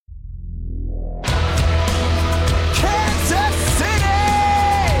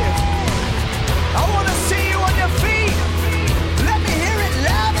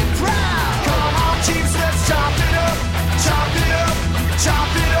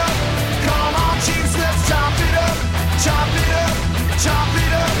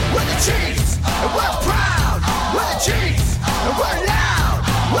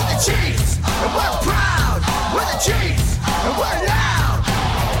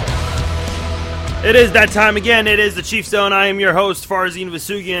It is that time again. It is the Chiefs Zone. I am your host, Farzin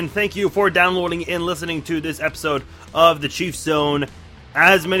Vousoughian. Thank you for downloading and listening to this episode of the Chiefs Zone.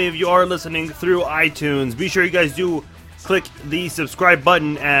 As many of you are listening through iTunes, be sure you guys do click the subscribe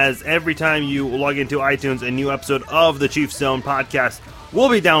button, as every time you log into iTunes, a new episode of the Chiefs Zone podcast will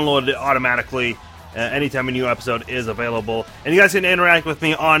be downloaded automatically anytime a new episode is available. And you guys can interact with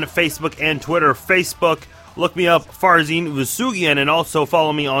me on Facebook and Twitter. Facebook, look me up, Farzin Vousoughian, and also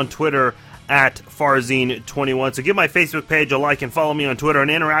follow me on Twitter at Farzin21. So give my Facebook page a like and follow me on Twitter and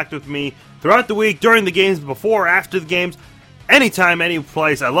interact with me throughout the week, during the games, before, after the games, anytime, any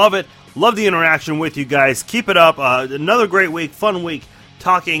place. I love it. Love the interaction with you guys. Keep it up. Another great week, fun week,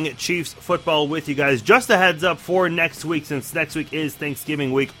 talking Chiefs football with you guys. Just a heads up for next week, since next week is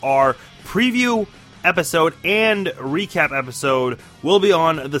Thanksgiving week, our preview episode and recap episode will be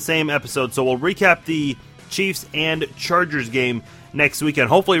on the same episode. So we'll recap the Chiefs and Chargers game next weekend,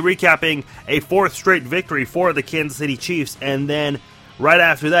 hopefully recapping a fourth straight victory for the Kansas City Chiefs, and then right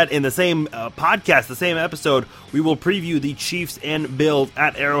after that, in the same podcast, the same episode, we will preview the Chiefs and Bills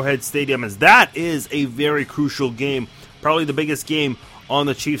at Arrowhead Stadium, as that is a very crucial game, probably the biggest game on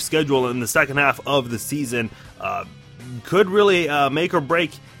the Chiefs' schedule in the second half of the season. Could really make or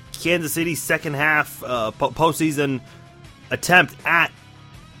break Kansas City's second half postseason attempt at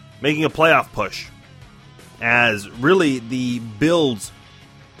making a playoff push, as really the Bills,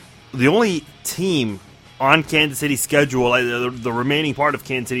 the only team on Kansas City's schedule, the remaining part of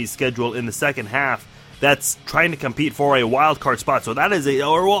Kansas City's schedule in the second half, that's trying to compete for a wild card spot. So that is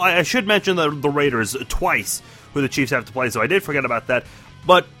I should mention the Raiders twice, who the Chiefs have to play, so I did forget about that.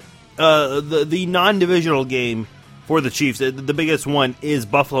 But the non-divisional game for the Chiefs, the biggest one, is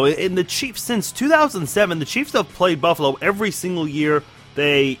Buffalo. And the Chiefs, since 2007, the Chiefs have played Buffalo every single year.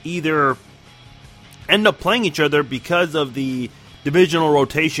 They either end up playing each other because of the divisional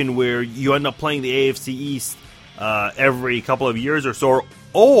rotation, where you end up playing the AFC East every couple of years or so,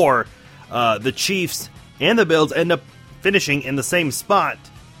 or the Chiefs and the Bills end up finishing in the same spot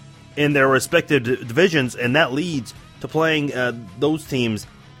in their respective divisions, and that leads to playing those teams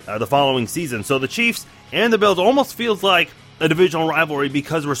the following season. So the Chiefs and the Bills almost feels like a divisional rivalry,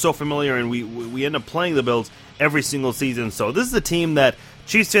 because we're so familiar and we end up playing the Bills every single season. So this is a team that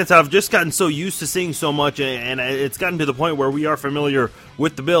Chiefs fans have just gotten so used to seeing so much, and it's gotten to the point where we are familiar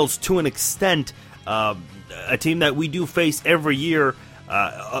with the Bills to an extent, a team that we do face every year,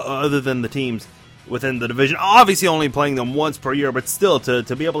 other than the teams within the division. Obviously only playing them once per year, but still,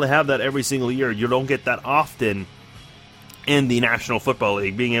 to be able to have that every single year, you don't get that often in the National Football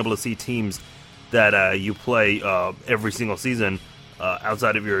League, being able to see teams that you play every single season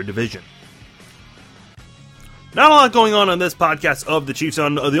outside of your division. Not a lot going on this podcast of the Chiefs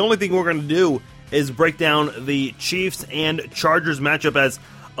Zone. The only thing we're going to do is break down the Chiefs and Chargers matchup, as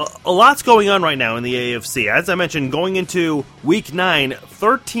a lot's going on right now in the AFC. As I mentioned, going into Week 9,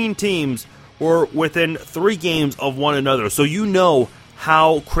 13 teams were within 3 games of one another. So you know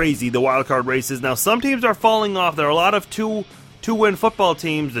how crazy the wildcard race is. Now, some teams are falling off. There are a lot of two-win football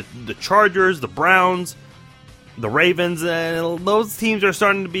teams, the Chargers, the Browns, the Ravens, and those teams are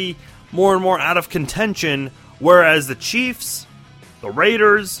starting to be more and more out of contention, whereas the Chiefs, the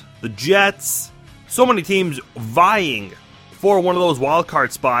Raiders, the Jets, so many teams vying for one of those wild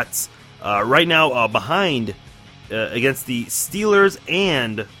card spots right now, behind against the Steelers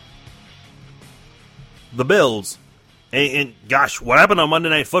and the Bills. And gosh, what happened on Monday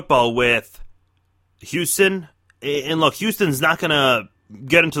Night Football with Houston? And look, Houston's not going to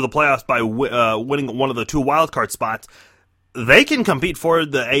get into the playoffs by winning one of the 2 wild card spots. They can compete for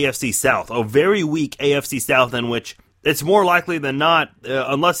the AFC South, a very weak AFC South, in which it's more likely than not,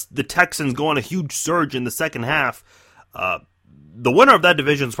 unless the Texans go on a huge surge in the second half, the winner of that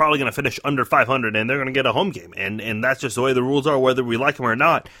division is probably going to finish under 500, and they're going to get a home game. And that's just the way the rules are, whether we like them or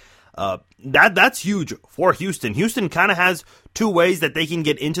not. That's huge for Houston. Houston kind of has 2 ways that they can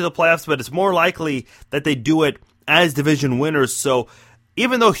get into the playoffs, but it's more likely that they do it as division winners. So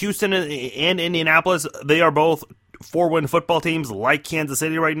even though Houston and Indianapolis, they are both 4-win football teams like Kansas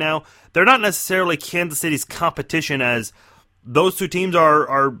City right now, they're not necessarily Kansas City's competition, as those 2 teams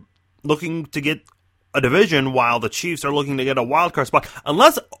are looking to get a division, while the Chiefs are looking to get a wild card spot.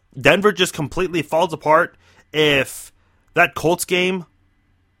 Unless Denver just completely falls apart, if that Colts game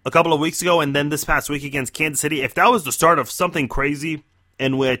a couple of weeks ago and then this past week against Kansas City, if that was the start of something crazy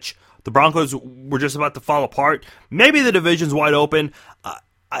in which the Broncos were just about to fall apart, maybe the division's wide open.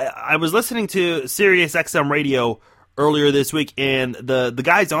 I was listening to Sirius XM Radio earlier this week, and the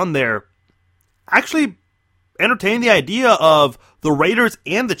guys on there actually entertained the idea of the Raiders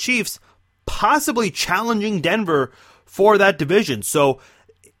and the Chiefs possibly challenging Denver for that division. So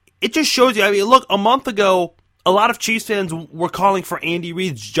it just shows you, I mean, look, a month ago, a lot of Chiefs fans were calling for Andy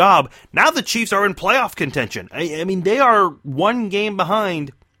Reid's job. Now the Chiefs are in playoff contention. I mean, they are one game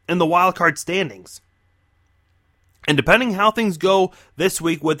behind in the wild card standings. And depending how things go this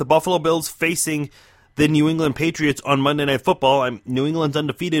week with the Buffalo Bills facing the New England Patriots on Monday Night Football, New England's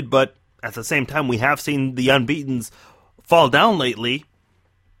undefeated, but at the same time, we have seen the unbeatens fall down lately.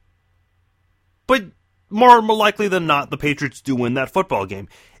 But more likely than not, the Patriots do win that football game.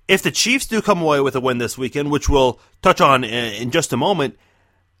 If the Chiefs do come away with a win this weekend, which we'll touch on in just a moment,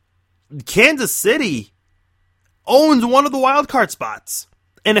 Kansas City owns one of the wild card spots.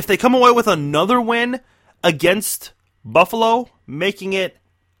 And if they come away with another win against Buffalo, making it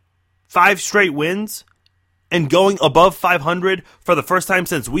 5 straight wins and going above 500 for the first time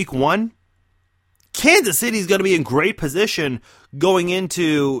since week 1, Kansas City is going to be in great position going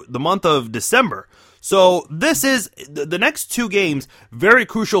into the month of December. So this is the next 2 games very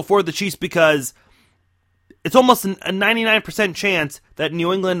crucial for the Chiefs because it's almost a 99% chance that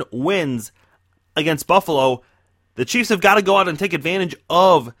New England wins against Buffalo. The Chiefs have got to go out and take advantage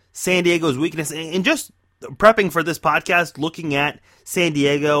of San Diego's weakness. And just prepping for this podcast, looking at San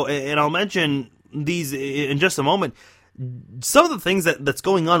Diego, and I'll mention these in just a moment, some of the things that's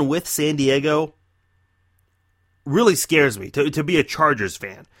going on with San Diego really scares me to be a Chargers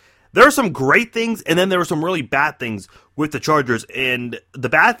fan. There are some great things, and then there are some really bad things with the Chargers, and the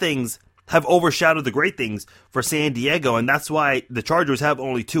bad things have overshadowed the great things for San Diego, and that's why the Chargers have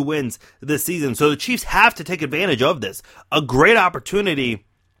only 2 wins this season. So the Chiefs have to take advantage of this. A great opportunity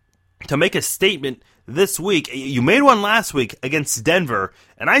to make a statement this week. You made one last week against Denver,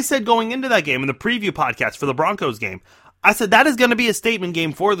 and I said going into that game in the preview podcast for the Broncos game, I said that is going to be a statement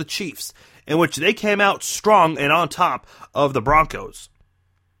game for the Chiefs, in which they came out strong and on top of the Broncos.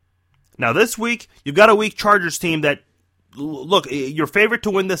 Now this week, you've got a weak Chargers team that, look, your favorite to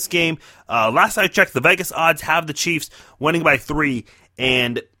win this game. Last I checked, the Vegas odds have the Chiefs winning by 3,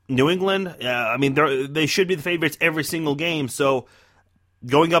 and New England, I mean, they should be the favorites every single game, so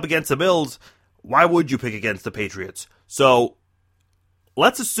going up against the Bills, why would you pick against the Patriots? So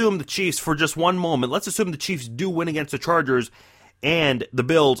let's assume the Chiefs, for just one moment, let's assume the Chiefs do win against the Chargers and the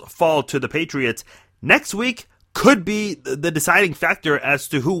Bills fall to the Patriots. Next week could be the deciding factor as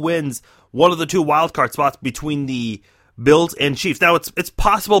to who wins one of the 2 wildcard spots between the Bills and Chiefs. Now, it's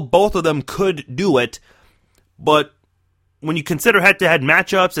possible both of them could do it, but when you consider head-to-head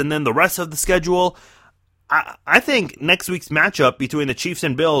matchups and then the rest of the schedule, I think next week's matchup between the Chiefs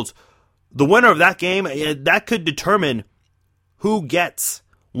and Bills, the winner of that game, that could determine who gets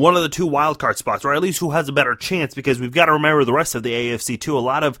one of the 2 wildcard spots, or at least who has a better chance, because we've got to remember the rest of the AFC too. A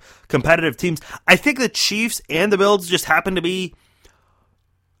lot of competitive teams. I think the Chiefs and the Bills just happen to be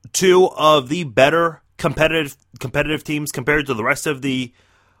 2 of the better competitive teams compared to the rest of the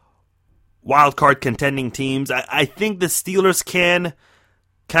wildcard contending teams. I think the Steelers can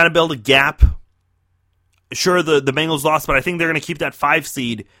kind of build a gap. Sure, the Bengals lost, but I think they're going to keep that 5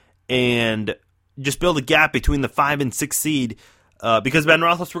 seed and just build a gap between the 5 and 6 seed. Because Ben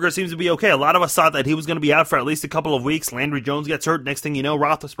Roethlisberger seems to be okay. A lot of us thought that he was going to be out for at least a couple of weeks. Landry Jones gets hurt. Next thing you know,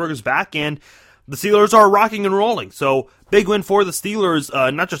 Roethlisberger's back, and the Steelers are rocking and rolling. So, big win for the Steelers,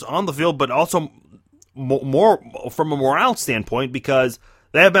 not just on the field, but also more from a morale standpoint, because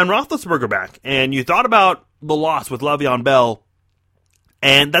they have Ben Roethlisberger back. And you thought about the loss with Le'Veon Bell,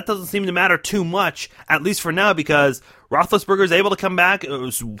 and that doesn't seem to matter too much, at least for now, because Roethlisberger is able to come back. It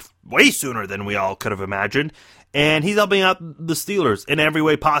was way sooner than we all could have imagined. And he's helping out the Steelers in every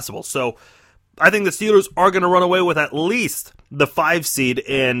way possible. So I think the Steelers are going to run away with at least the 5 seed.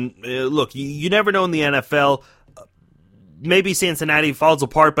 And look, you never know in the NFL. Maybe Cincinnati falls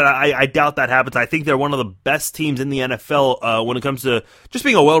apart, but I doubt that happens. I think they're one of the best teams in the NFL when it comes to just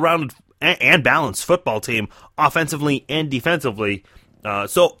being a well-rounded and balanced football team, offensively and defensively.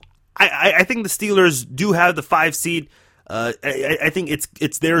 So I think the Steelers do have the 5 seed. I think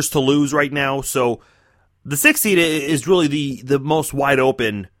it's theirs to lose right now. So the 6 seed is really the most wide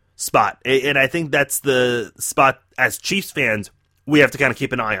open spot, and I think that's the spot as Chiefs fans we have to kind of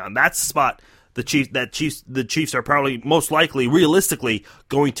keep an eye on. That's the spot the Chiefs are probably most likely, realistically,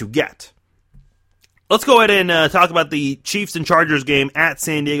 going to get. Let's go ahead and talk about the Chiefs and Chargers game at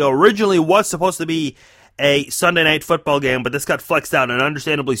San Diego. Originally was supposed to be a Sunday night football game, but this got flexed out, and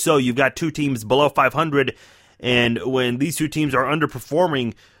understandably so. You've got 2 teams below 500, and when these 2 teams are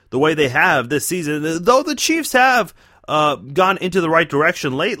underperforming the way they have this season, though the Chiefs have gone into the right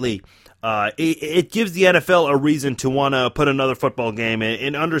direction lately, it gives the NFL a reason to want to put another football game,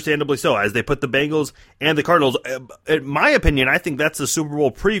 and understandably so, as they put the Bengals and the Cardinals. In my opinion, I think that's a Super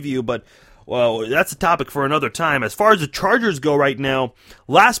Bowl preview, but well, that's a topic for another time. As far as the Chargers go right now,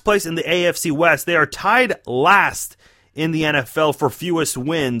 last place in the AFC West. They are tied last in the NFL for fewest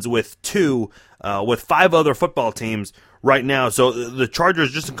wins with 2, with 5 other football teams right now. So the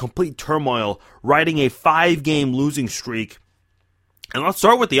Chargers just in complete turmoil, riding a 5-game losing streak. And let's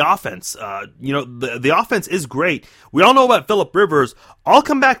start with the offense. The offense is great. We all know about Phillip Rivers. I'll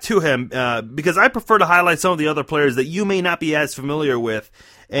come back to him because I prefer to highlight some of the other players that you may not be as familiar with,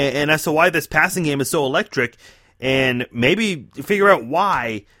 and as to why this passing game is so electric, and maybe figure out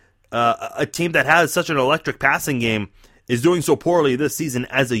why a team that has such an electric passing game is doing so poorly this season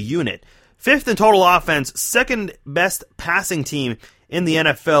as a unit. 5th in total offense, 2nd best passing team in the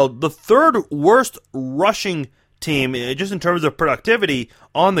NFL, the 3rd worst rushing team just in terms of productivity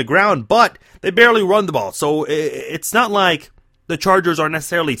on the ground, but they barely run the ball. So it's not like the Chargers are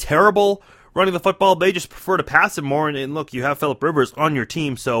necessarily terrible running the football. They just prefer to pass it more. And look, you have Phillip Rivers on your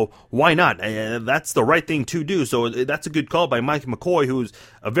team, so why not? That's the right thing to do. So that's a good call by Mike McCoy, who's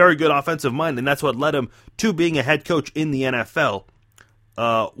a very good offensive mind, and that's what led him to being a head coach in the NFL.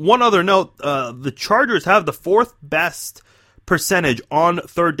 One other note, the Chargers have the 4th best percentage on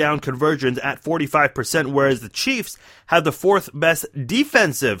 3rd down conversions at 45%, whereas the Chiefs have the 4th best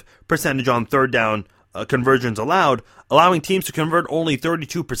defensive percentage on 3rd down conversions allowed, allowing teams to convert only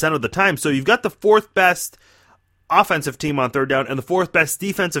 32% of the time. So you've got the 4th best offensive team on 3rd down and the 4th best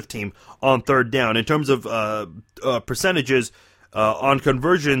defensive team on 3rd down in terms of percentages on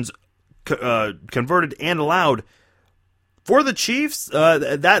conversions converted and allowed. For the Chiefs,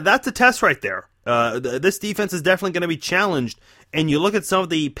 that's a test right there. This defense is definitely going to be challenged, and you look at some of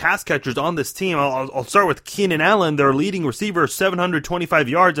the pass catchers on this team. I'll start with Keenan Allen, their leading receiver, 725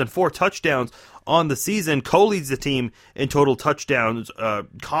 yards and 4 touchdowns on the season. Co-leads the team in total touchdowns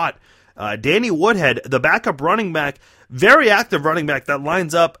caught. Danny Woodhead, the backup running back, very active running back that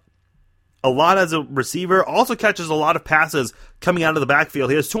lines up a lot as a receiver, also catches a lot of passes coming out of the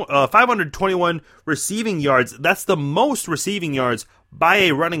backfield. He has 521 receiving yards. That's the most receiving yards by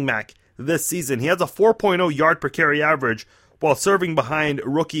a running back this season. He has a 4.0 yard per carry average while serving behind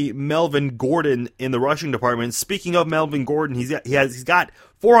rookie Melvin Gordon in the rushing department. Speaking of Melvin Gordon, he's got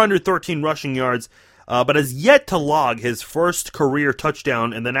 413 rushing yards, but has yet to log his first career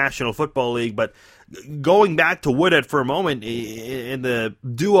touchdown in the National Football League. But going back to Woodhead for a moment, in the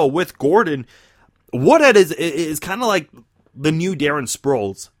duo with Gordon, Woodhead is kind of like the new Darren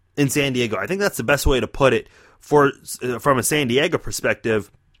Sproles in San Diego. I think that's the best way to put it from a San Diego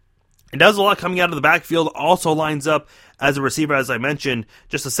perspective. It does a lot coming out of the backfield, also lines up as a receiver, as I mentioned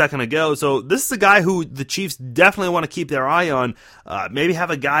just a second ago. So this is a guy who the Chiefs definitely want to keep their eye on. Maybe have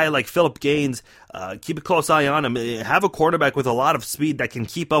a guy like Phillip Gaines, keep a close eye on him. Have a quarterback with a lot of speed that can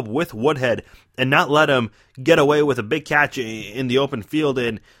keep up with Woodhead and not let him get away with a big catch in the open field.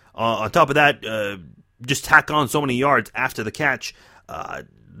 And on top of that, just tack on so many yards after the catch.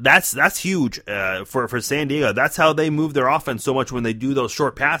 That's huge for San Diego. That's how they move their offense so much when they do those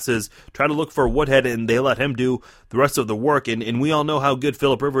short passes. Try to look for Woodhead, and they let him do the rest of the work. And we all know how good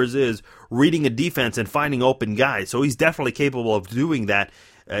Phillip Rivers is reading a defense and finding open guys. So he's definitely capable of doing that.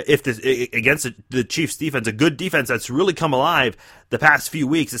 Against the Chiefs defense, a good defense that's really come alive the past few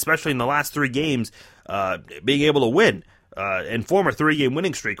weeks, especially in the last 3 games, being able to win and form a 3-game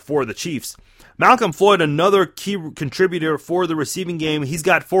winning streak for the Chiefs. Malcolm Floyd, another key contributor for the receiving game. He's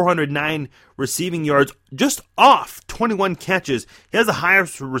got 409 receiving yards, just off 21 catches. He has the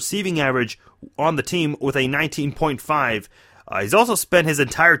highest receiving average on the team with a 19.5. He's also spent his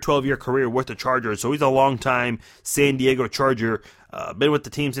entire 12-year career with the Chargers, so he's a long-time San Diego Charger. Been with the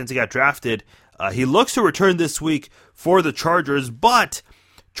team since he got drafted. He looks to return this week for the Chargers, but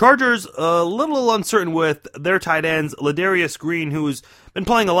Chargers a little uncertain with their tight ends. Ladarius Green, who's been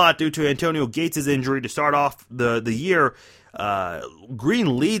playing a lot due to Antonio Gates' injury to start off the year.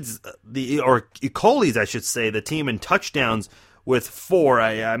 Green leads co-leads, I should say, the team in touchdowns with 4.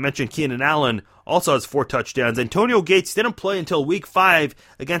 I mentioned Keenan Allen also has 4 touchdowns. Antonio Gates didn't play until week 5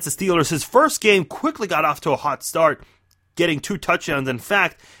 against the Steelers. His first game quickly got off to a hot start, getting 2 touchdowns. In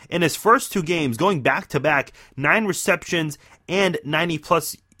fact, in his first 2 games, going back-to-back, 9 receptions and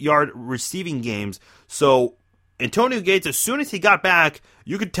 90-plus yard receiving games. So Antonio Gates, as soon as he got back,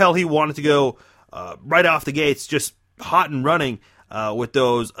 you could tell he wanted to go right off the gates, just hot and running with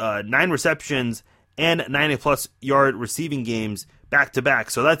those 9 receptions and 90-plus yard receiving games back-to-back.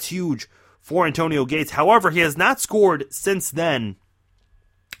 So that's huge for Antonio Gates. However, he has not scored since then,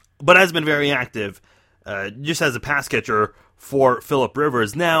 but has been very active just as a pass catcher for Phillip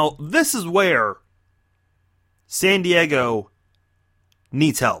Rivers. Now, this is where San Diego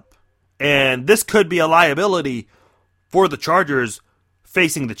needs help. And this could be a liability for the Chargers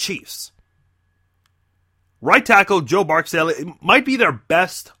facing the Chiefs. Right tackle Joe Barksdale might be their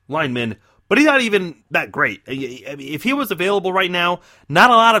best lineman, but he's not even that great. If he was available right now,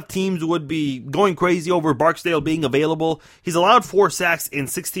 not a lot of teams would be going crazy over Barksdale being available. He's allowed 4 sacks in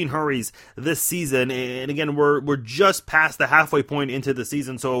 16 hurries this season, and again, we're just past the halfway point into the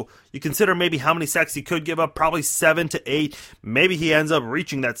season, so you consider maybe how many sacks he could give up, probably 7 to 8. Maybe he ends up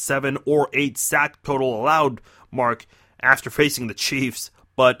reaching that 7 or 8 sack total allowed mark after facing the Chiefs.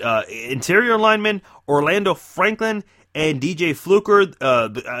 But interior linemen, Orlando Franklin and DJ Fluker,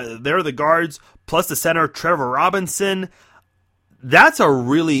 they're the guards, plus the center, Trevor Robinson. That's a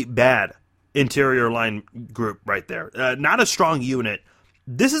really bad interior line group right there. Not a strong unit.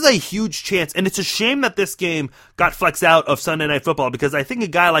 This is a huge chance, and it's a shame that this game got flexed out of Sunday Night Football, because I think a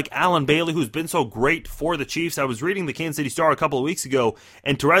guy like Alan Bailey, who's been so great for the Chiefs, I was reading the Kansas City Star a couple of weeks ago,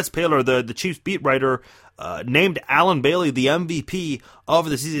 and Therese Paylor, the Chiefs beat writer, named Alan Bailey the MVP of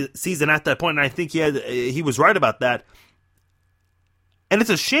the season at that point, and I think he was right about that. And it's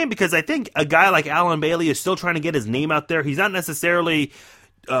a shame because I think a guy like Alan Bailey is still trying to get his name out there. He's not necessarily,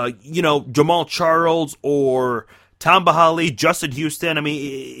 Jamal Charles or Tamba Hali, Justin Houston. I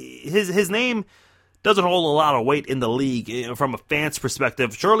mean, his name doesn't hold a lot of weight in the league from a fan's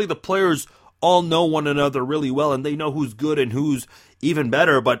perspective. Surely the players all know one another really well, and they know who's good and who's even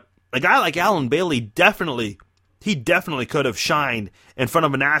better. But a guy like Alan Bailey definitely could have shined in front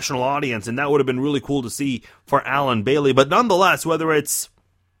of a national audience, and that would have been really cool to see for Alan Bailey. But nonetheless, whether it's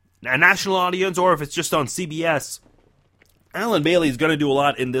a national audience or if it's just on CBS, Alan Bailey is going to do a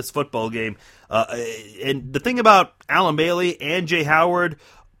lot in this football game. And the thing about Alan Bailey and Jay Howard,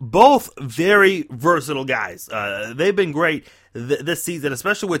 both very versatile guys. They've been great this season,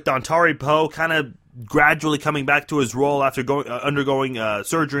 especially with Dontari Poe kind of gradually coming back to his role after undergoing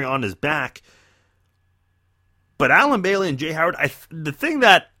surgery on his back. But Alan Bailey and Jay Howard, the thing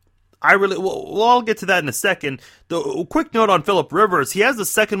that I really... Well, I'll get to that in a second. The quick note on Phillip Rivers, he has the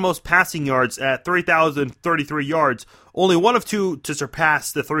second most passing yards at 3,033 yards. Only one of two to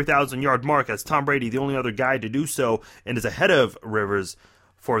surpass the 3,000-yard mark, as Tom Brady, the only other guy to do so, and is ahead of Rivers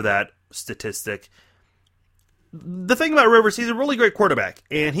for that statistic. The thing about Rivers, he's a really great quarterback,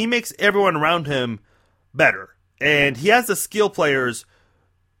 and he makes everyone around him better. And he has the skill players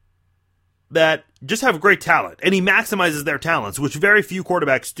that just have great talent, and he maximizes their talents, which very few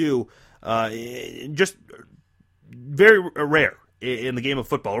quarterbacks do. Just very rare in the game of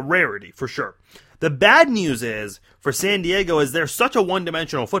football, a rarity for sure. The bad news is for San Diego is they're such a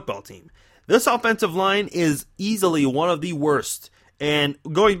one-dimensional football team. This offensive line is easily one of the worst. And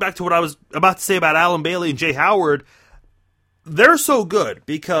going back to what I was about to say about Alan Bailey and Jay Howard, they're so good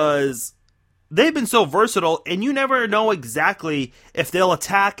because they've been so versatile, and you never know exactly if they'll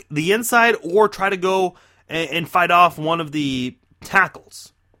attack the inside or try to go and fight off one of the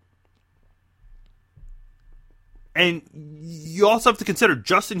tackles. And you also have to consider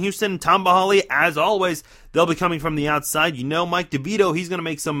Justin Houston, Tamba Hali, as always, they'll be coming from the outside. You know Mike DeVito, he's going to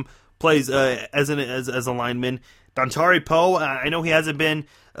make some plays as a lineman. Dontari Poe, I know he hasn't been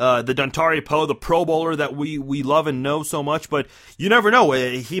the Dontari Poe, the Pro Bowler that we love and know so much, but you never know.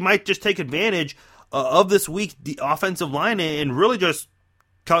 He might just take advantage of this weak offensive line and really just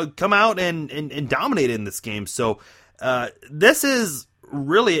come out and dominate in this game. So this is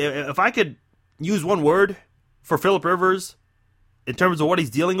really, if I could use one word for Phillip Rivers in terms of what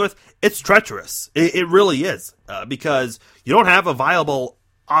he's dealing with, it's treacherous. It really is, because you don't have a viable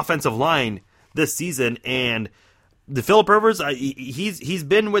offensive line this season, and the Phillip Rivers, he's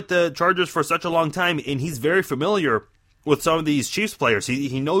been with the Chargers for such a long time, and he's very familiar with some of these Chiefs players.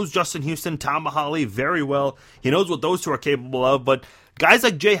 He knows Justin Houston, Tamba Hali very well. He knows what those two are capable of, but guys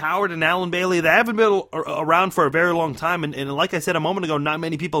like Jay Howard and Alan Bailey, they haven't been around for a very long time, and like I said a moment ago, not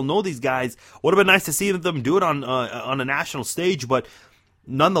many people know these guys. Would have been nice to see them do it on a national stage, but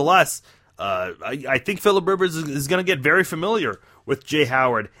nonetheless, I think Phillip Rivers is going to get very familiar with Jay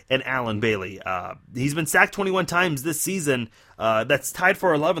Howard and Alan Bailey. He's been sacked 21 times this season. That's tied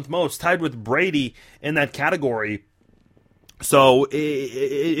for 11th most, tied with Brady in that category. So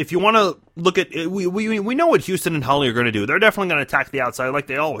if you want to look at, we know what Houston and Hali are going to do. They're definitely going to attack the outside like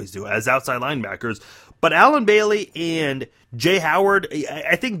they always do as outside linebackers. But Alan Bailey and Jay Howard,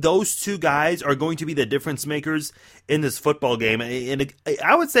 I think those two guys are going to be the difference makers in this football game. And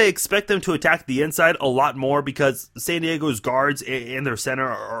I would say expect them to attack the inside a lot more because San Diego's guards and their center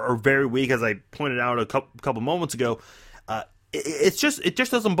are very weak, as I pointed out a couple moments ago. It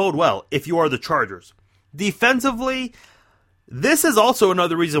just doesn't bode well if you are the Chargers. Defensively, this is also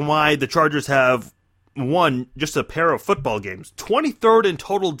another reason why the Chargers have won just a pair of football games. 23rd in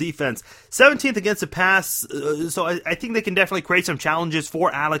total defense, 17th against the pass, so I think they can definitely create some challenges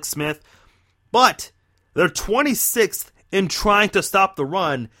for Alex Smith. But They're 26th in trying to stop the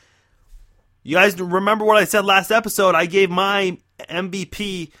run. You guys remember what I said last episode? I gave my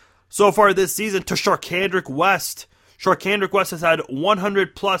MVP so far this season to Charcandrick West. Charcandrick West has had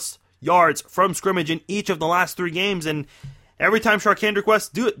 100-plus yards from scrimmage in each of the last 3 games, and every time Charcandrick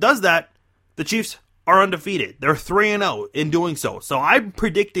West does that, the Chiefs are undefeated. They're 3-0 in doing so. So I'm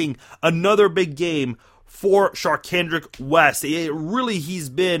predicting another big game for Charcandrick West. He's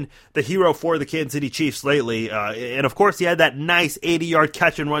been the hero for the Kansas City Chiefs lately. And of course, he had that nice 80-yard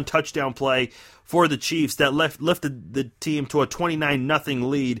catch-and-run touchdown play for the Chiefs that lifted the team to a 29-0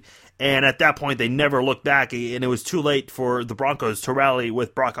 lead. And at that point, they never looked back, and it was too late for the Broncos to rally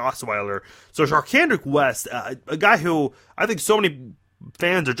with Brock Osweiler. So Charcandrick West, a guy who I think so many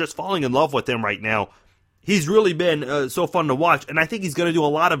fans are just falling in love with him right now. He's really been so fun to watch, and I think he's going to do a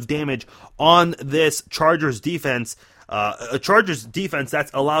lot of damage on this Chargers defense. A Chargers defense that's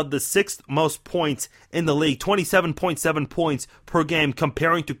allowed the 6th most points in the league, 27.7 points per game,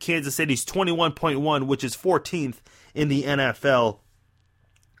 comparing to Kansas City's 21.1, which is 14th in the NFL.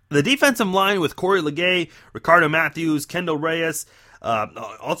 The defensive line with Corey Legay, Ricardo Matthews, Kendall Reyes,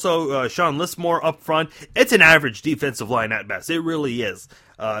 also Sean Lismore up front. It's an average defensive line at best. It really is.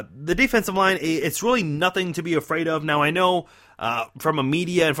 The defensive line, it's really nothing to be afraid of. Now, I know from a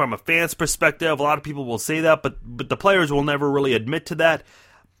media and from a fan's perspective, a lot of people will say that, but the players will never really admit to that.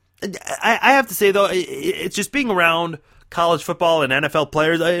 I have to say, though, it's just being around college football and NFL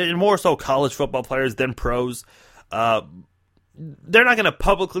players, and more so college football players than pros. They're not going to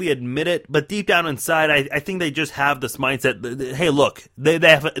publicly admit it, but deep down inside, I think they just have this mindset that, hey, look, they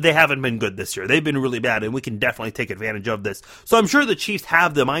haven't been good this year. They've been really bad, and we can definitely take advantage of this. So I'm sure the Chiefs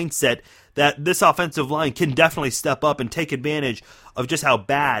have the mindset that this offensive line can definitely step up and take advantage of just how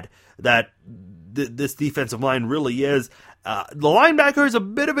bad that this defensive line really is. The linebacker is a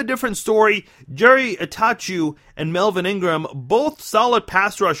bit of a different story. Jerry Itachu and Melvin Ingram, both solid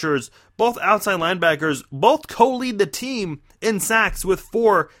pass rushers, both outside linebackers, both co-lead the team in sacks with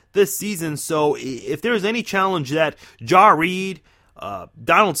 4 this season. So if there's any challenge that Ja Reed,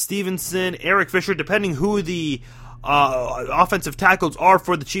 Donald Stevenson, Eric Fisher, depending who the offensive tackles are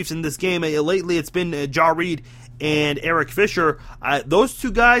for the Chiefs in this game, lately it's been Ja Reed and Eric Fisher. Those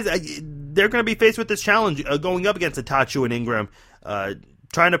 2 guys, they're going to be faced with this challenge going up against Itachu and Ingram,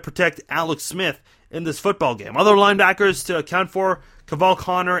 trying to protect Alex Smith in this football game. Other linebackers to account for, Kaval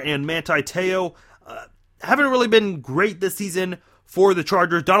Connor and Manti Te'o, haven't really been great this season for the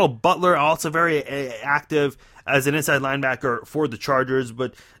Chargers. Donald Butler also very active as an inside linebacker for the Chargers,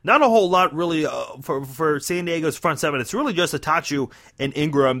 but not a whole lot really for San Diego's front 7. It's really just Itachu and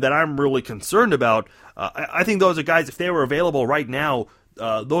Ingram that I'm really concerned about. I think those are guys, if they were available right now,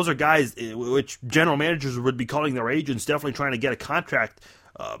 those are guys which general managers would be calling their agents, definitely trying to get a contract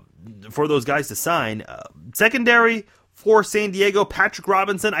for those guys to sign. Secondary for San Diego, Patrick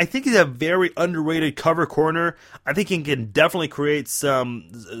Robinson, I think he's a very underrated cover corner. I think he can definitely create some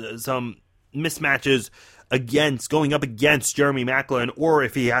mismatches going up against Jeremy Maclin, or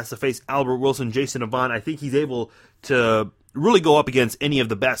if he has to face Albert Wilson, Jason Avant, I think he's able to really go up against any of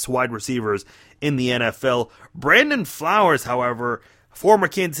the best wide receivers in the NFL. Brandon Flowers, however, former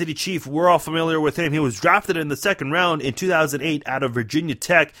Kansas City Chief, we're all familiar with him. He was drafted in the 2nd round in 2008 out of Virginia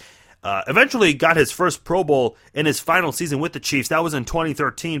Tech. Eventually got his first Pro Bowl in his final season with the Chiefs. That was in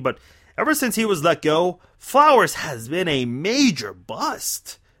 2013, but ever since he was let go, Flowers has been a major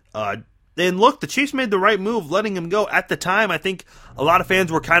bust. And look, the Chiefs made the right move letting him go. At the time, I think a lot of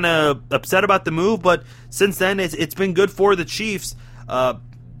fans were kind of upset about the move, but since then, it's been good for the Chiefs.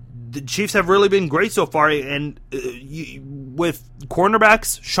 The Chiefs have really been great so far, and with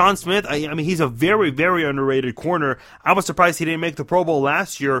cornerbacks, Sean Smith, I mean, he's a very, very underrated corner. I was surprised he didn't make the Pro Bowl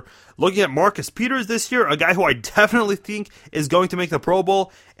last year. Looking at Marcus Peters this year, a guy who I definitely think is going to make the Pro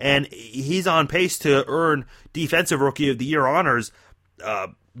Bowl, and he's on pace to earn Defensive Rookie of the Year honors.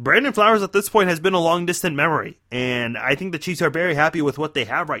 Brandon Flowers at this point has been a long distant memory, and I think the Chiefs are very happy with what they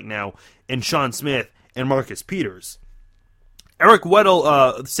have right now in Sean Smith and Marcus Peters. Eric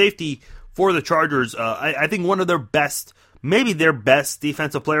Weddle, safety for the Chargers, I think one of their best, maybe their best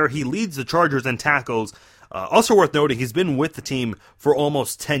defensive player. He leads the Chargers in tackles. Also worth noting, he's been with the team for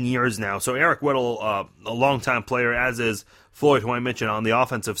almost 10 years now. So Eric Weddle, a longtime player, as is Floyd, who I mentioned on the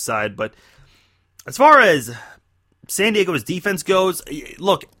offensive side. But as far as San Diego's defense goes,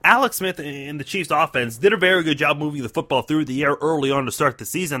 look, Alex Smith and the Chiefs offense did a very good job moving the football through the air early on to start the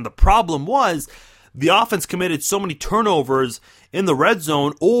season. The problem was the offense committed so many turnovers in the red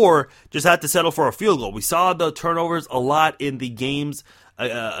zone or just had to settle for a field goal. We saw the turnovers a lot in the games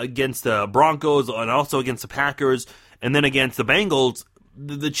against the Broncos and also against the Packers and then against the Bengals.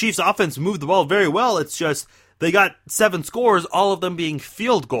 the Chiefs offense moved the ball very well. It's just they got 7 scores, all of them being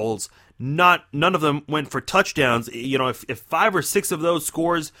field goals. None of them went for touchdowns. You know, if 5 or 6 of those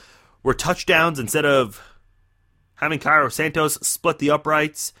scores were touchdowns instead of having Cairo Santos split the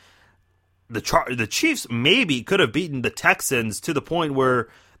uprights, the Chiefs maybe could have beaten the Texans to the point where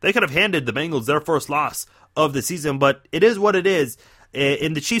they could have handed the Bengals their first loss of the season. But it is what it is.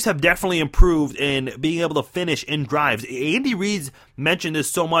 And the Chiefs have definitely improved in being able to finish in drives. Andy Reid's mentioned this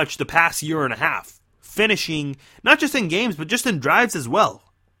so much the past year and a half. Finishing, not just in games, but just in drives as well.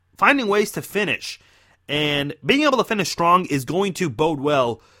 Finding ways to finish. And being able to finish strong is going to bode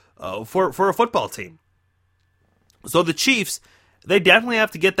well for a football team. So the Chiefs, they definitely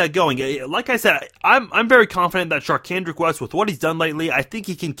have to get that going. Like I said, I'm very confident that Charcandrick West, with what he's done lately, I think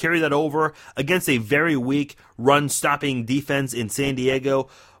he can carry that over against a very weak run-stopping defense in San Diego.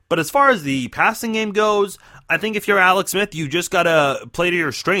 But as far as the passing game goes, I think if you're Alex Smith, you just got to play to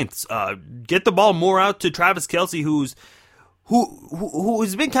your strengths. Get the ball more out to Travis Kelce, who's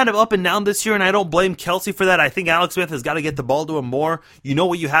been kind of up and down this year, and I don't blame Kelce for that. I think Alex Smith has got to get the ball to him more. You know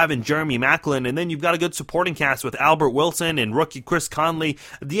what you have in Jeremy Maclin, and then you've got a good supporting cast with Albert Wilson and rookie Chris Conley.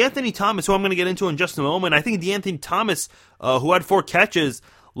 DeAnthony Thomas, who I'm going to get into in just a moment. I think DeAnthony Thomas, who had 4 catches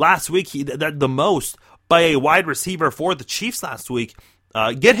last week, the most by a wide receiver for the Chiefs last week.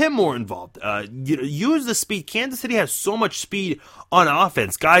 Get him more involved. Use the speed. Kansas City has so much speed on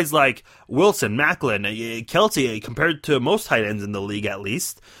offense. Guys like Wilson, Maclin, Kelce, compared to most tight ends in the league at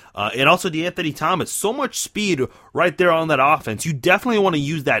least. And also DeAnthony Thomas. So much speed right there on that offense. You definitely want to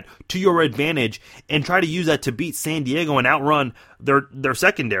use that to your advantage and try to use that to beat San Diego and outrun their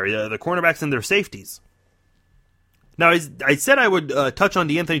secondary, the cornerbacks and their safeties. Now, I said I would touch on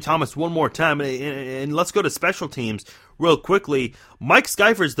DeAnthony Thomas one more time, and let's go to special teams real quickly. Mike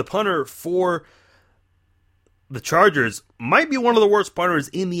Skyfers, the punter for the Chargers, might be one of the worst punters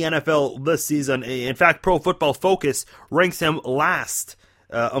in the NFL this season. In fact, Pro Football Focus ranks him last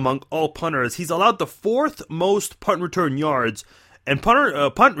among all punters. He's allowed the 4th most punt return yards, and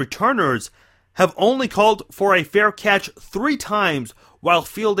punt returners have only called for a fair catch 3 times while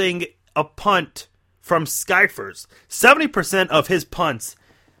fielding a punt from Skyfers. 70% of his punts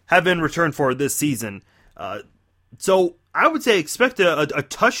have been returned for this season. So I would say expect a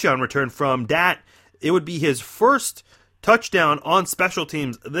touchdown return from Dat. It would be his first touchdown on special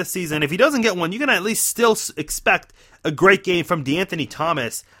teams this season. If he doesn't get one, you can at least still expect a great game from DeAnthony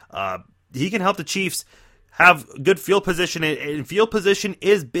Thomas. He can help the Chiefs have good field position, and field position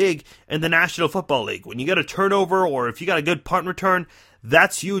is big in the National Football League. When you get a turnover or if you got a good punt return,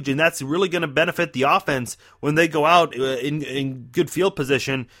 that's huge, and that's really going to benefit the offense when they go out in good field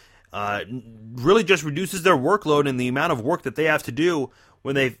position. Really just reduces their workload and the amount of work that they have to do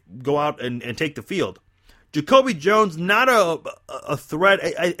when they go out and take the field. Jacoby Jones, not a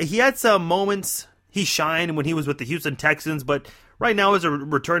threat. He had some moments he shined when he was with the Houston Texans, but right now as a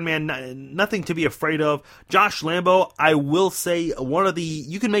return man, nothing to be afraid of. Josh Lambo, I will say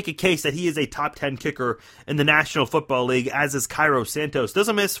you can make a case that he is a top 10 kicker in the National Football League, as is Cairo Santos.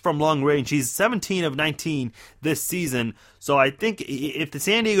 Doesn't miss from long range. He's 17 of 19 this season. So I think if the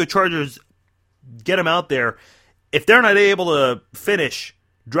San Diego Chargers get him out there, if they're not able to finish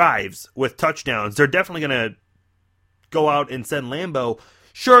drives with touchdowns, they're definitely going to go out and send Lambo.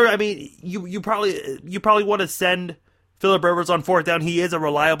 Sure, I mean, you probably want to send Phillip Rivers on 4th down. He is a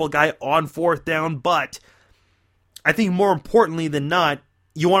reliable guy on 4th down, but I think more importantly than not,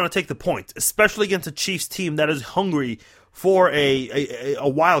 you want to take the points, especially against a Chiefs team that is hungry for a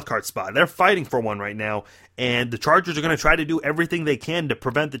wild card spot. They're fighting for one right now, and the Chargers are going to try to do everything they can to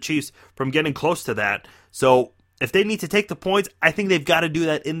prevent the Chiefs from getting close to that. So if they need to take the points, I think they've got to do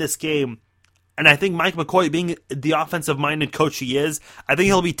that in this game. And I think Mike McCoy, being the offensive-minded coach he is, I think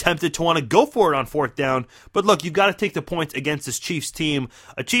he'll be tempted to want to go for it on 4th down. But look, you've got to take the points against this Chiefs team,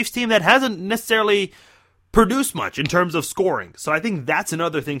 a Chiefs team that hasn't necessarily produced much in terms of scoring. So I think that's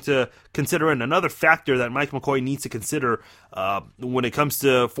another thing to consider and another factor that Mike McCoy needs to consider when it comes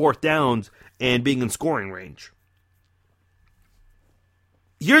to 4th downs and being in scoring range.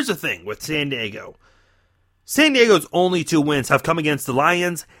 Here's the thing with San Diego. San Diego's only 2 wins have come against the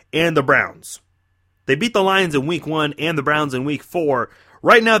Lions and the Browns. They beat the Lions in Week 1 and the Browns in Week 4.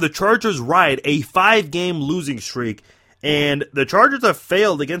 Right now, the Chargers ride a 5-game losing streak, and the Chargers have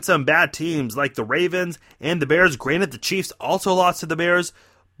failed against some bad teams like the Ravens and the Bears. Granted, the Chiefs also lost to the Bears,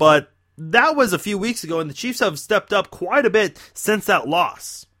 but that was a few weeks ago, and the Chiefs have stepped up quite a bit since that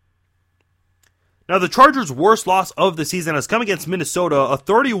loss. Now, the Chargers' worst loss of the season has come against Minnesota, a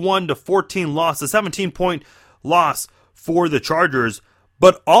 31-14 loss, a 17-point loss for the Chargers.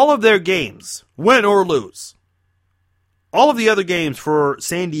 But all of their games, win or lose, all of the other games for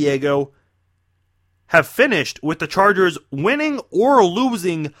San Diego have finished with the Chargers winning or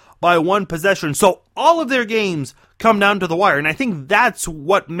losing by one possession. So all of their games come down to the wire. And I think that's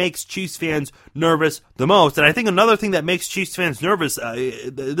what makes Chiefs fans nervous the most. And I think another thing that makes Chiefs fans nervous,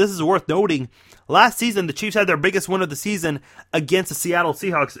 this is worth noting, last season the Chiefs had their biggest win of the season against the Seattle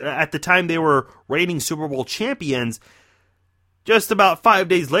Seahawks. At the time they were reigning Super Bowl champions. Just about 5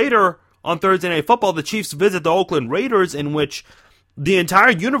 days later, on Thursday Night Football, the Chiefs visit the Oakland Raiders, in which the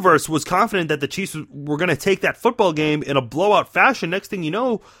entire universe was confident that the Chiefs were going to take that football game in a blowout fashion. Next thing you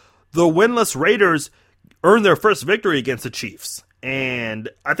know, the winless Raiders earned their first victory against the Chiefs. And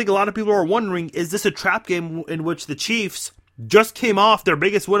I think a lot of people are wondering, is this a trap game in which the Chiefs just came off their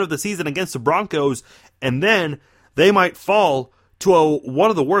biggest win of the season against the Broncos, and then they might fall to one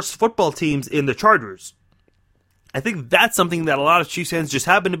of the worst football teams in the Chargers? I think that's something that a lot of Chiefs fans just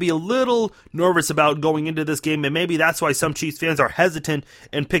happen to be a little nervous about going into this game, and maybe that's why some Chiefs fans are hesitant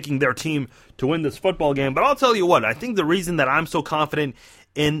in picking their team to win this football game. But I'll tell you what, I think the reason that I'm so confident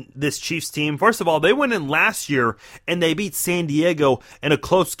in this Chiefs team, first of all, they went in last year and they beat San Diego in a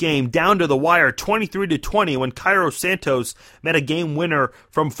close game down to the wire, 23-20, when Cairo Santos met a game winner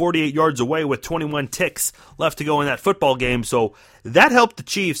from 48 yards away with 21 ticks left to go in that football game. So that helped the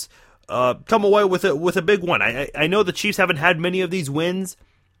Chiefs come away with a big one. I know the Chiefs haven't had many of these wins,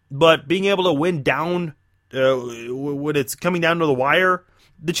 but being able to win down when it's coming down to the wire,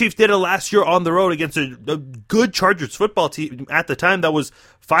 the Chiefs did it last year on the road against a good Chargers football team at the time that was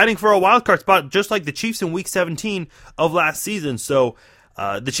fighting for a wild card spot, just like the Chiefs in Week 17 of last season. So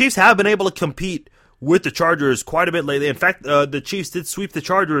the Chiefs have been able to compete with the Chargers quite a bit lately. In fact, the Chiefs did sweep the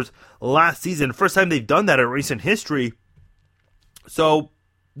Chargers last season, first time they've done that in recent history. So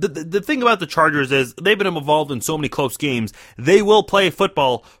the thing about the Chargers is they've been involved in so many close games. They will play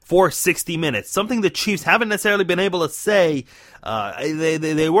football for 60 minutes, something the Chiefs haven't necessarily been able to say.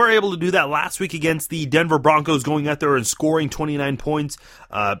 They were able to do that last week against the Denver Broncos, going out there and scoring 29 points.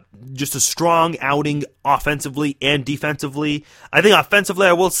 Just a strong outing offensively and defensively. I think offensively,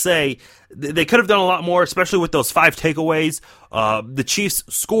 I will say, they could have done a lot more, especially with those 5 takeaways. The Chiefs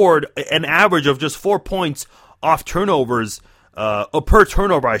scored an average of just 4 points off turnovers, per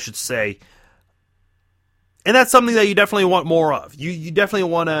turnover, I should say. And that's something that you definitely want more of. You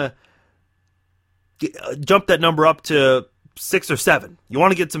definitely want to jump that number up to 6 or 7. You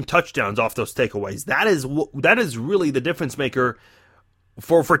want to get some touchdowns off those takeaways. That is really the difference maker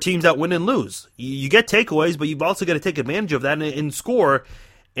for teams that win and lose. You get takeaways, but you've also got to take advantage of that and score.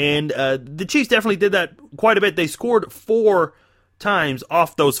 And the Chiefs definitely did that quite a bit. They scored 4 times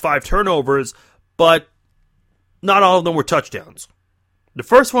off those 5 turnovers, but not all of them were touchdowns. The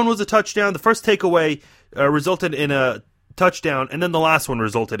first one was a touchdown. The first takeaway resulted in a touchdown, and then the last one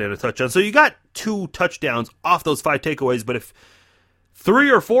resulted in a touchdown. So you got 2 touchdowns off those 5 takeaways, but if 3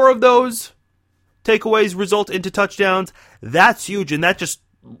 or 4 of those takeaways result into touchdowns, that's huge, and that just,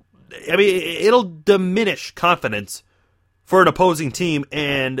 it'll diminish confidence for an opposing team,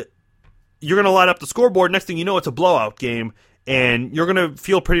 and you're going to light up the scoreboard. Next thing you know, it's a blowout game, and you're going to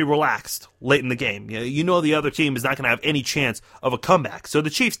feel pretty relaxed late in the game. You know the other team is not going to have any chance of a comeback. So the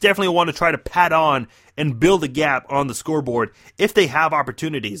Chiefs definitely want to try to pad on and build a gap on the scoreboard if they have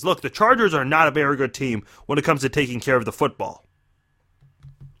opportunities. Look, the Chargers are not a very good team when it comes to taking care of the football.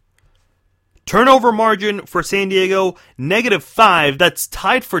 Turnover margin for San Diego, -5. That's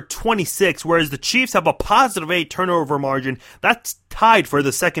tied for 26, whereas the Chiefs have a +8 turnover margin. That's tied for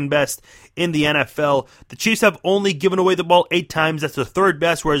the second best in the NFL. The Chiefs have only given away the ball 8 times. That's the third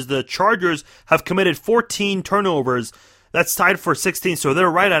best, whereas the Chargers have committed 14 turnovers. That's tied for 16, so they're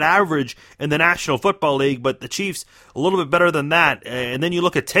right at average in the National Football League, but the Chiefs a little bit better than that. And then you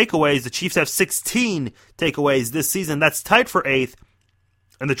look at takeaways. The Chiefs have 16 takeaways this season. That's tied for 8th.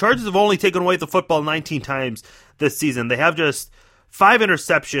 And the Chargers have only taken away the football 19 times this season. They have just 5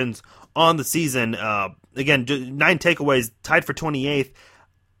 interceptions on the season. Again, 9 takeaways, tied for 28th.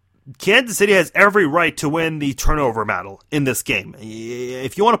 Kansas City has every right to win the turnover battle in this game.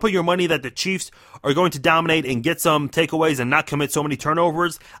 If you want to put your money that the Chiefs are going to dominate and get some takeaways and not commit so many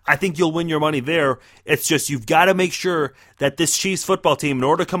turnovers, I think you'll win your money there. It's just you've got to make sure that this Chiefs football team, in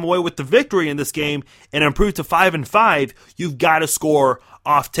order to come away with the victory in this game and improve to 5-5, you've got to score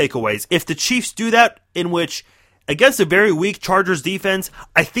off takeaways. If the Chiefs do that, in which against a very weak Chargers defense,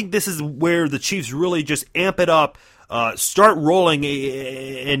 I think this is where the Chiefs really just amp it up, start rolling,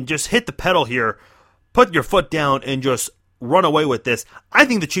 and just hit the pedal here, put your foot down, and just run away with this. I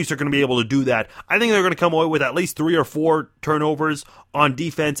think the Chiefs are going to be able to do that. I think they're going to come away with at least 3 or 4 turnovers on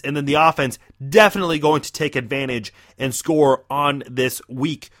defense, and then the offense definitely going to take advantage and score on this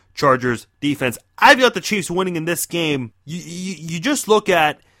weak Chargers defense. I've got the Chiefs winning in this game. You just look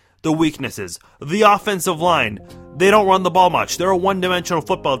at the weaknesses. The offensive line, they don't run the ball much. They're a one-dimensional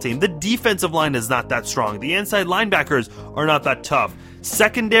football team. The defensive line is not that strong. The inside linebackers are not that tough.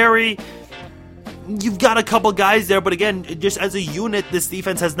 Secondary, you've got a couple guys there, but again, just as a unit, this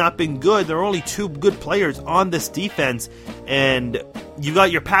defense has not been good. There are only 2 good players on this defense, and you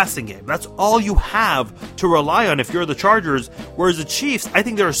got your passing game. That's all you have to rely on if you're the Chargers. Whereas the Chiefs, I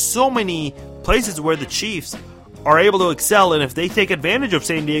think there are so many places where the Chiefs are able to excel, and if they take advantage of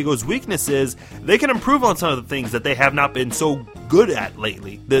San Diego's weaknesses, they can improve on some of the things that they have not been so good at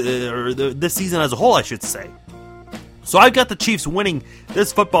lately, this season as a whole, I should say. So I've got the Chiefs winning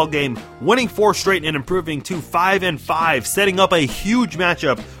this football game, winning 4 straight and improving to 5-5, setting up a huge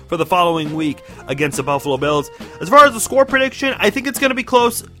matchup for the following week against the Buffalo Bills. As far as the score prediction, I think it's going to be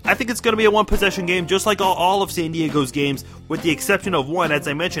close. I think it's going to be a one-possession game, just like all of San Diego's games, with the exception of one, as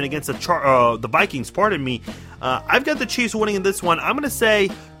I mentioned, against the Vikings. I've got the Chiefs winning in this one. I'm going to say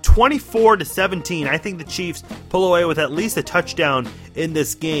 24-17. I think the Chiefs pull away with at least a touchdown in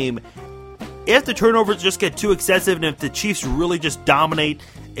this game. If the turnovers just get too excessive, and if the Chiefs really just dominate,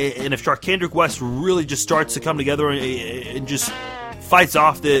 and if Charcandrick West really just starts to come together and just fights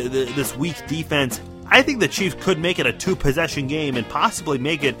off this weak defense, I think the Chiefs could make it a 2-possession game and possibly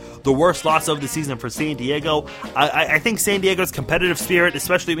make it the worst loss of the season for San Diego. I think San Diego's competitive spirit,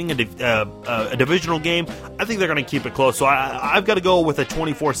 especially being a divisional game, I think they're going to keep it close. So I've got to go with a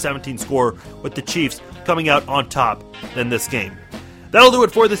 24-17 score with the Chiefs coming out on top in this game. That'll do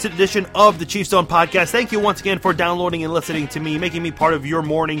it for this edition of the Chiefs Zone Podcast. Thank you once again for downloading and listening to me, making me part of your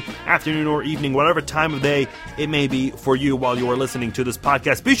morning, afternoon, or evening, whatever time of day it may be for you while you are listening to this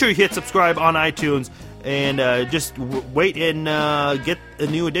podcast. Be sure you hit subscribe on iTunes, and just wait and get a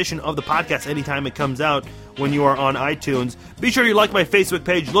new edition of the podcast anytime it comes out when you are on iTunes. Be sure you like my Facebook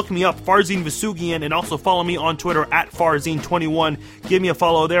page. Look me up, Farzin Vousoughian, and also follow me on Twitter at Farzin21. Give me a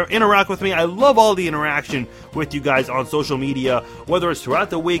follow there. Interact with me. I love all the interaction with you guys on social media, whether it's throughout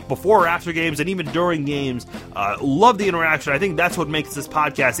the week, before or after games, and even during games. Love the interaction. I think that's what makes this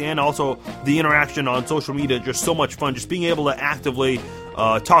podcast and also the interaction on social media just so much fun. Just being able to actively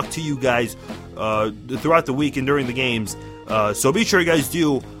talk to you guys throughout the week and during the games. So be sure you guys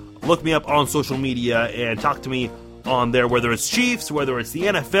do look me up on social media and talk to me on there, whether it's Chiefs, whether it's the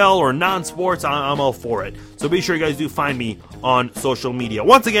NFL or non-sports, I'm all for it. So be sure you guys do find me on social media.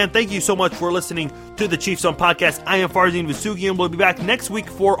 Once again, thank you so much for listening to the Chiefs Zone Podcast. I am Farzin Vousoughian. We'll be back next week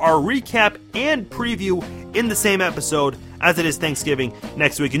for our recap and preview in the same episode, as it is Thanksgiving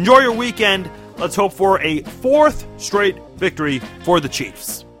next week. Enjoy your weekend. Let's hope for a 4th straight victory for the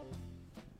Chiefs.